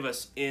 to give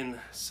us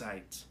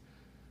insight.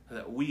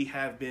 That we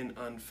have been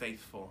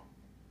unfaithful.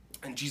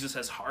 And Jesus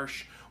has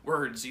harsh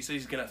words. He says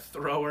he's going to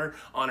throw her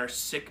on her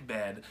sick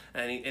bed,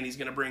 and he's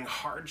going to bring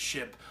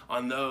hardship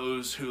on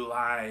those who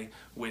lie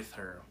with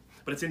her.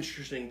 But it's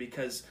interesting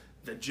because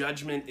the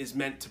judgment is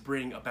meant to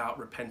bring about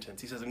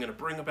repentance. He says, I'm going to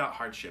bring about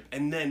hardship.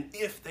 And then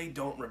if they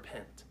don't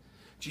repent,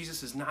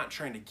 Jesus is not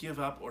trying to give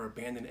up or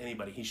abandon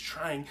anybody. He's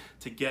trying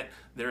to get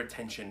their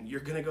attention. You're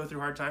going to go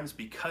through hard times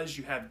because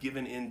you have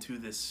given into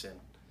this sin.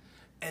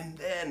 And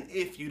then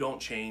if you don't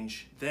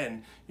change,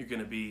 then you're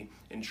going to be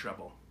in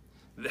trouble.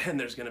 Then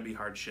there's going to be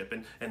hardship,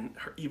 and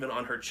even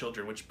on her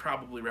children, which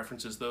probably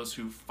references those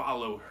who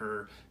follow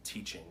her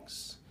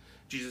teachings.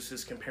 Jesus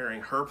is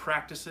comparing her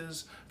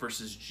practices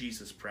versus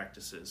Jesus'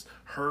 practices,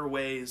 her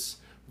ways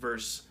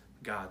versus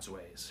God's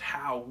ways.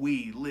 How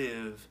we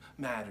live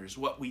matters.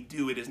 What we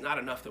do, it is not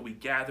enough that we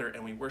gather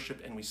and we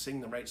worship and we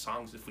sing the right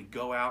songs if we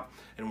go out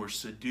and we're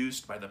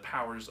seduced by the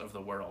powers of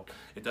the world.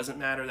 It doesn't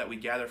matter that we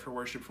gather for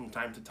worship from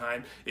time to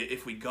time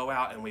if we go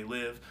out and we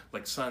live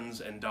like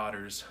sons and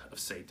daughters of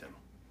Satan.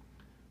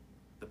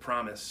 The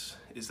promise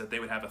is that they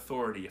would have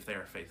authority if they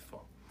are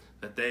faithful,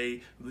 that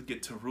they would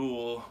get to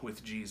rule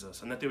with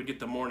Jesus, and that they would get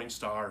the morning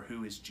star,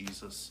 who is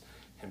Jesus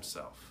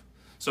himself.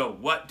 So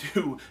what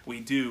do we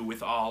do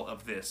with all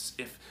of this?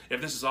 If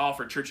this is all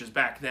for churches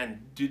back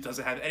then, does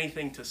it have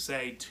anything to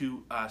say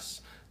to us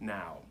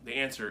now? The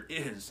answer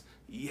is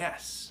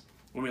yes.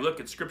 When we look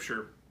at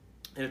Scripture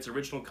in its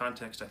original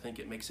context, I think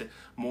it makes it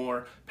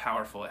more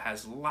powerful. It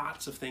has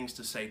lots of things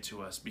to say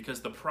to us because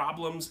the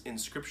problems in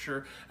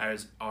Scripture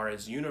are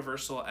as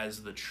universal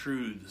as the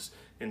truths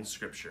in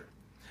Scripture.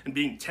 And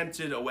being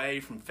tempted away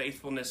from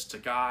faithfulness to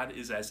God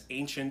is as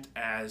ancient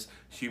as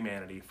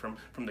humanity.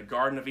 From the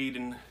Garden of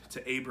Eden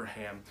to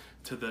Abraham,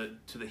 to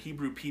the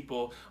Hebrew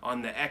people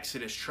on the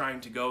Exodus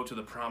trying to go to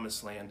the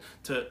Promised Land,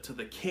 to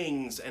the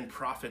kings and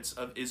prophets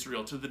of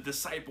Israel, to the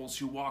disciples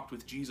who walked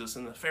with Jesus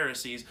and the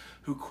Pharisees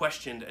who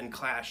questioned and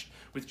clashed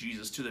with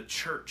Jesus, to the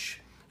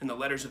church in the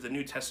letters of the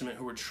New Testament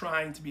who were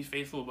trying to be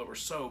faithful but were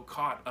so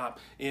caught up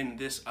in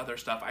this other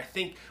stuff. I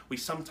think we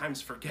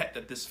sometimes forget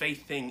that this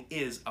faith thing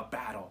is a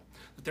battle,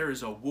 that there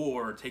is a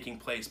war taking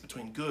place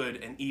between good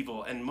and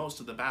evil, and most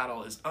of the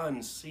battle is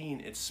unseen,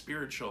 it's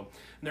spiritual,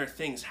 and there are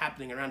things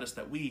happening around us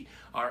that we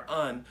are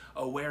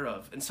unaware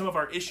of. And some of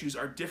our issues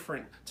are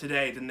different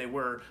today than they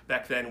were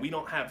back then. We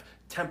don't have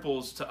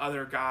temples to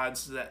other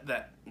gods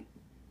that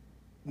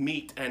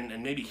meat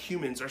and maybe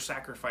humans are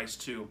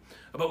sacrificed to.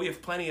 But we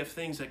have plenty of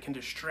things that can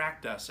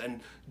distract us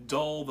and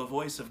dull the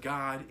voice of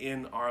God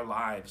in our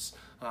lives.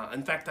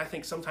 In fact, I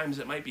think sometimes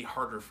it might be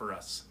harder for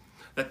us,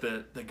 that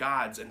the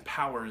gods and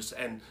powers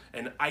and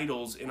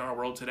idols in our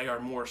world today are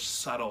more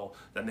subtle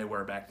than they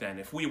were back then.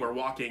 If we were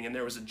walking and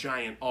there was a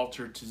giant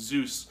altar to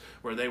Zeus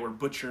where they were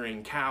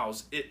butchering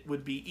cows, it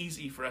would be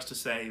easy for us to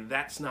say,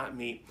 that's not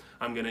meat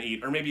I'm going to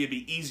eat. Or maybe it'd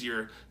be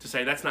easier to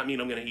say, that's not meat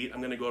I'm going to eat. I'm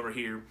going to go over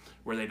here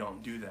where they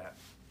don't do that.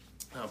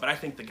 But I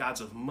think the gods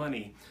of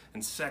money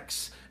and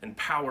sex and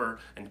power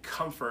and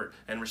comfort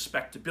and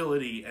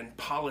respectability and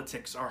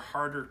politics are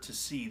harder to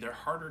see. They're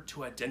harder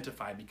to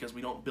identify because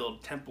we don't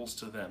build temples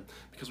to them,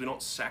 because we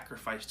don't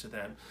sacrifice to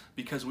them,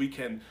 because we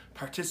can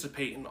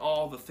participate in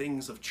all the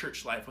things of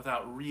church life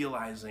without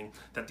realizing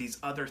that these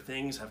other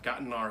things have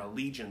gotten our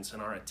allegiance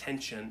and our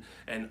attention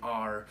and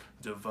our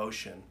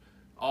devotion.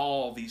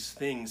 All these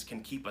things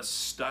can keep us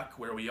stuck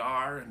where we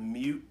are and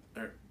mute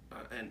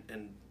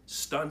and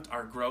stunt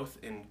our growth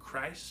in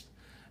Christ,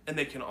 and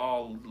they can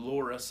all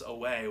lure us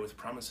away with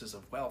promises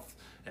of wealth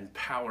and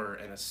power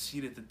and a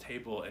seat at the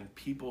table and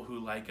people who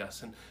like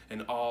us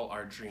and all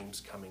our dreams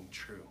coming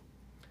true.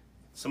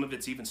 Some of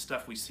it's even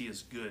stuff we see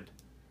as good.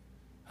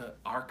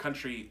 Our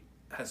country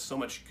has so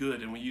much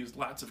good, and we use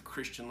lots of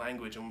Christian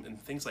language,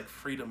 and things like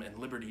freedom and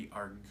liberty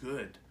are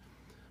good.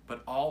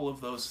 But all of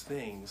those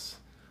things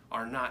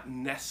are not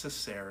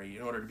necessary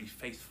in order to be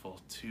faithful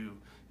to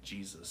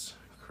Jesus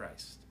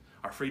Christ.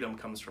 Our freedom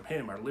comes from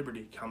him. Our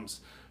liberty comes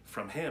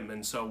from him.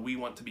 And so we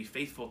want to be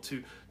faithful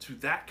to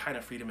that kind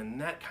of freedom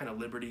and that kind of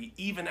liberty,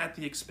 even at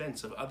the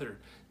expense of other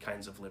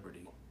kinds of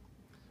liberty.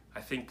 I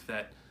think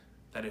that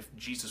if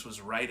Jesus was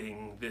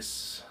writing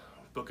this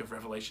book of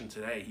Revelation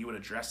today, he would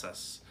address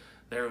us.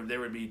 There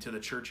would be to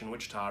the church in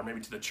Wichita, or maybe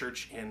to the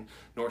church in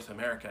North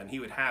America, and he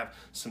would have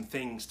some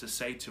things to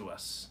say to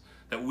us.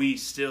 That we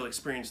still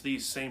experience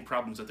these same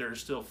problems, that there are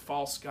still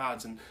false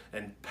gods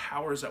and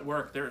powers at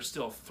work. There are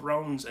still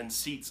thrones and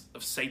seats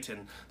of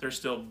Satan. There are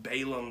still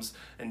Balaams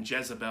and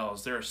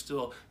Jezebels. There are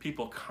still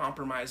people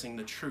compromising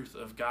the truth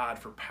of God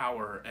for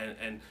power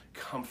and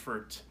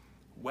comfort,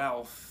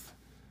 wealth,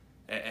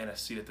 and a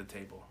seat at the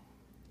table.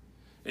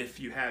 If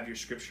you have your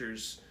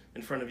scriptures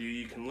in front of you,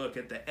 you can look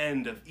at the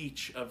end of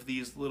each of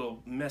these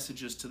little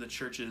messages to the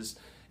churches.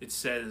 It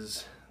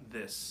says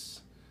this.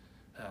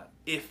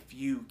 If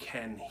you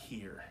can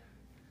hear.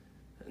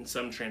 In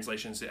some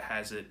translations it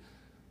has it,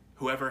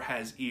 whoever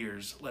has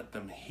ears, let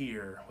them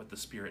hear what the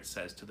Spirit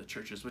says to the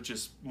churches, which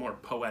is more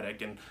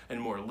poetic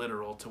and more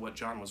literal to what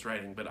John was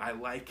writing. But I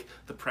like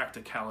the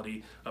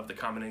practicality of the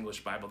Common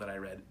English Bible that I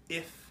read.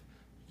 If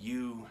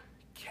you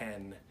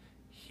can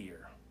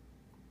hear.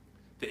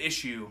 The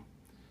issue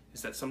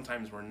is that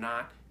sometimes we're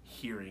not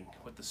hearing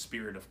what the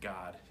Spirit of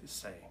God is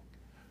saying.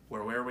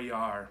 We're where we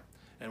are,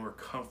 and we're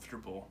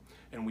comfortable,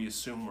 and we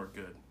assume we're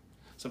good.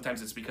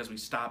 Sometimes it's because we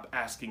stop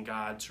asking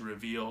God to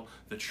reveal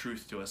the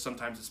truth to us.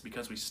 Sometimes it's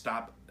because we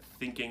stop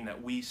thinking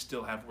that we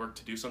still have work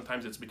to do.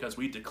 Sometimes it's because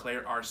we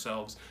declare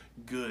ourselves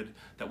good,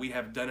 that we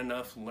have done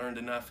enough, learned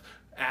enough,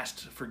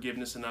 asked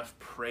forgiveness enough,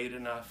 prayed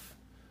enough,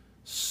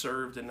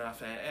 served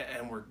enough,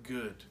 and we're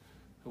good.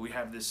 We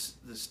have this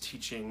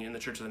teaching in the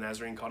Church of the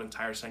Nazarene called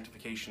entire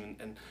sanctification,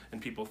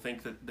 and people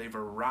think that they've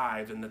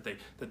arrived and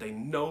that they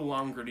no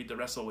longer need to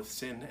wrestle with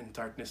sin and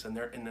darkness, and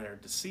they're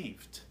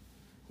deceived.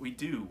 We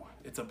do.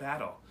 It's a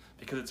battle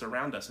because it's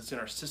around us. It's in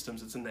our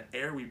systems. It's in the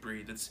air we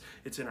breathe.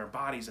 It's in our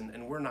bodies,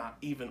 and we're not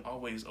even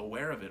always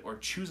aware of it or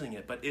choosing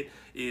it, but it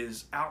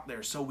is out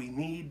there. So we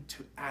need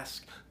to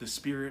ask the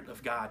Spirit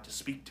of God to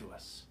speak to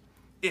us.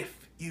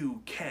 If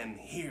you can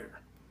hear,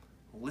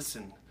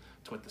 listen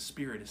to what the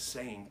Spirit is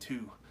saying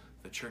to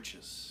the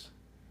churches.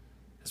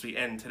 As we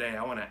end today,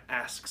 I want to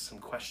ask some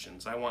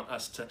questions. I want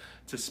us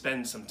to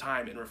spend some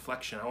time in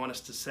reflection. I want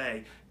us to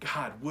say,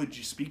 God, would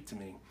you speak to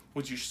me?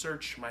 Would you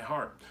search my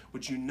heart?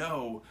 Would you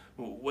know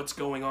what's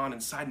going on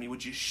inside me?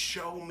 Would you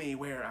show me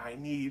where I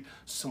need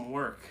some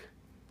work?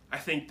 I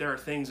think there are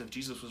things, if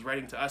Jesus was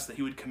writing to us, that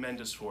he would commend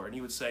us for. And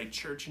he would say,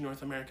 church in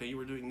North America, you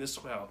were doing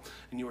this well,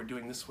 and you were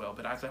doing this well.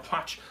 But as I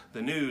watch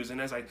the news and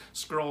as I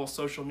scroll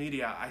social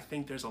media, I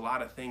think there's a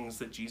lot of things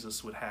that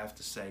Jesus would have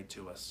to say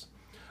to us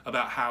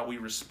about how we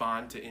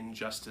respond to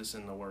injustice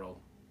in the world,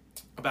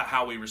 about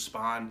how we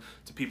respond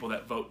to people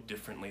that vote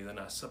differently than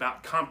us,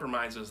 about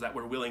compromises that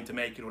we're willing to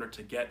make in order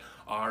to get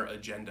our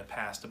agenda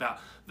passed, about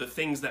the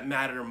things that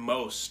matter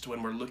most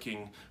when we're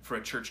looking for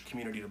a church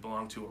community to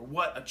belong to, or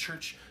what a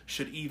church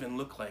should even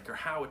look like, or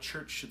how a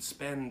church should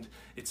spend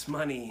its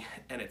money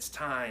and its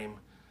time,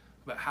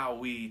 about how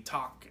we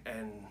talk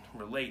and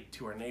relate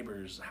to our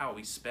neighbors, how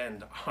we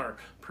spend our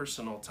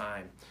personal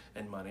time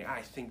and money.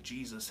 I think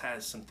Jesus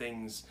has some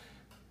things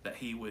that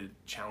he would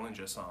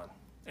challenge us on,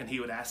 and he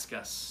would ask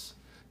us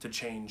to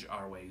change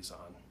our ways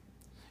on.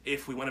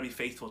 If we want to be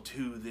faithful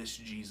to this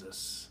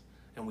Jesus,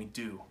 and we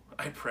do,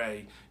 I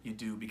pray you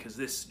do, because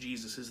this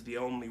Jesus is the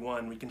only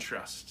one we can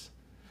trust.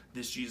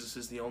 This Jesus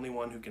is the only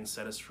one who can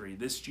set us free.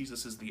 This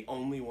Jesus is the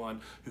only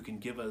one who can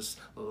give us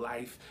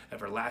life,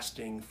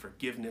 everlasting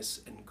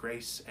forgiveness and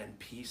grace and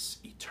peace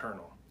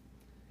eternal.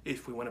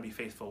 If we want to be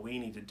faithful, we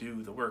need to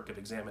do the work of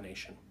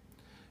examination.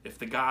 If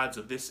the gods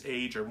of this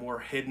age are more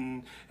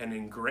hidden and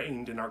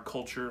ingrained in our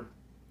culture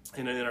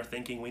and in our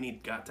thinking, we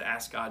need God to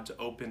ask God to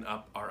open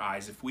up our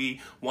eyes. If we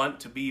want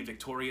to be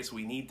victorious,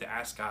 we need to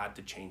ask God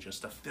to change us,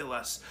 to fill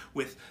us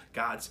with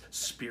God's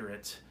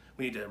Spirit.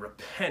 We need to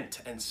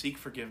repent and seek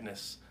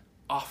forgiveness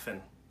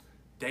often,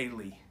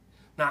 daily,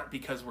 not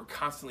because we're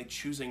constantly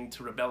choosing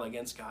to rebel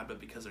against God, but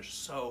because there's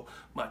so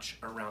much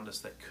around us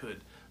that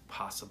could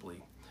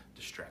possibly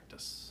distract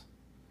us.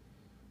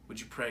 Would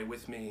you pray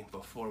with me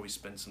before we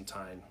spend some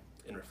time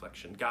in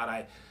reflection? God,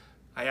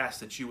 I ask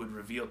that you would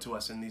reveal to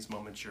us in these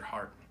moments your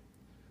heart,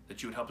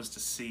 that you would help us to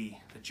see,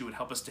 that you would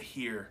help us to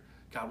hear.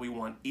 God, we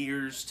want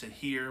ears to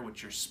hear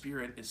what your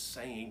Spirit is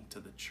saying to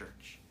the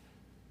church.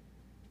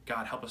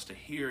 God, help us to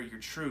hear your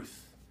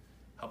truth.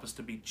 Help us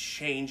to be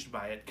changed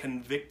by it,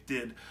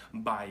 convicted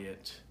by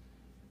it.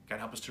 God,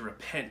 help us to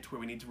repent where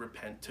we need to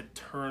repent, to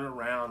turn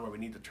around where we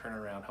need to turn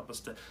around. Help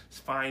us to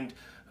find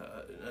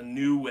a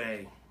new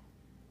way.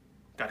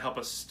 God, help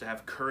us to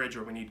have courage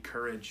where we need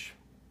courage.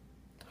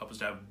 Help us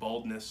to have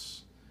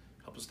boldness.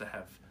 Help us to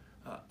have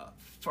a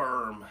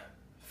firm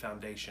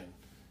foundation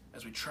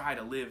as we try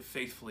to live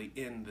faithfully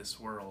in this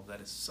world that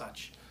is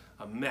such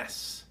a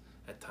mess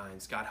at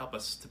times. God, help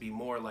us to be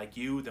more like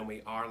you than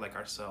we are like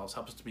ourselves.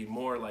 Help us to be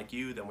more like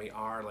you than we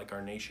are like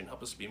our nation.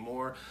 Help us to be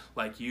more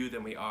like you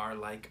than we are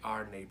like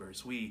our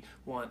neighbors. We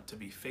want to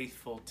be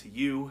faithful to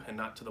you and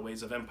not to the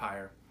ways of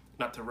empire,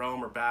 not to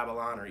Rome or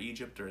Babylon or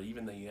Egypt or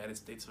even the United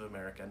States of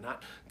America,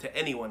 not to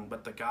anyone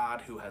but the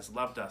God who has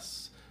loved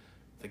us,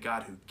 the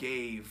God who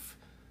gave,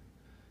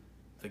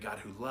 the God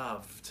who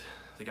loved,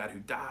 the God who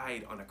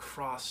died on a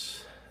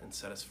cross and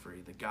set us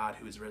free, the God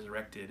who is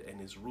resurrected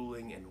and is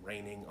ruling and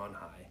reigning on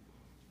high.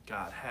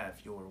 God, have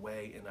your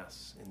way in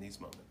us in these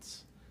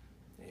moments.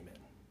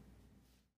 Amen.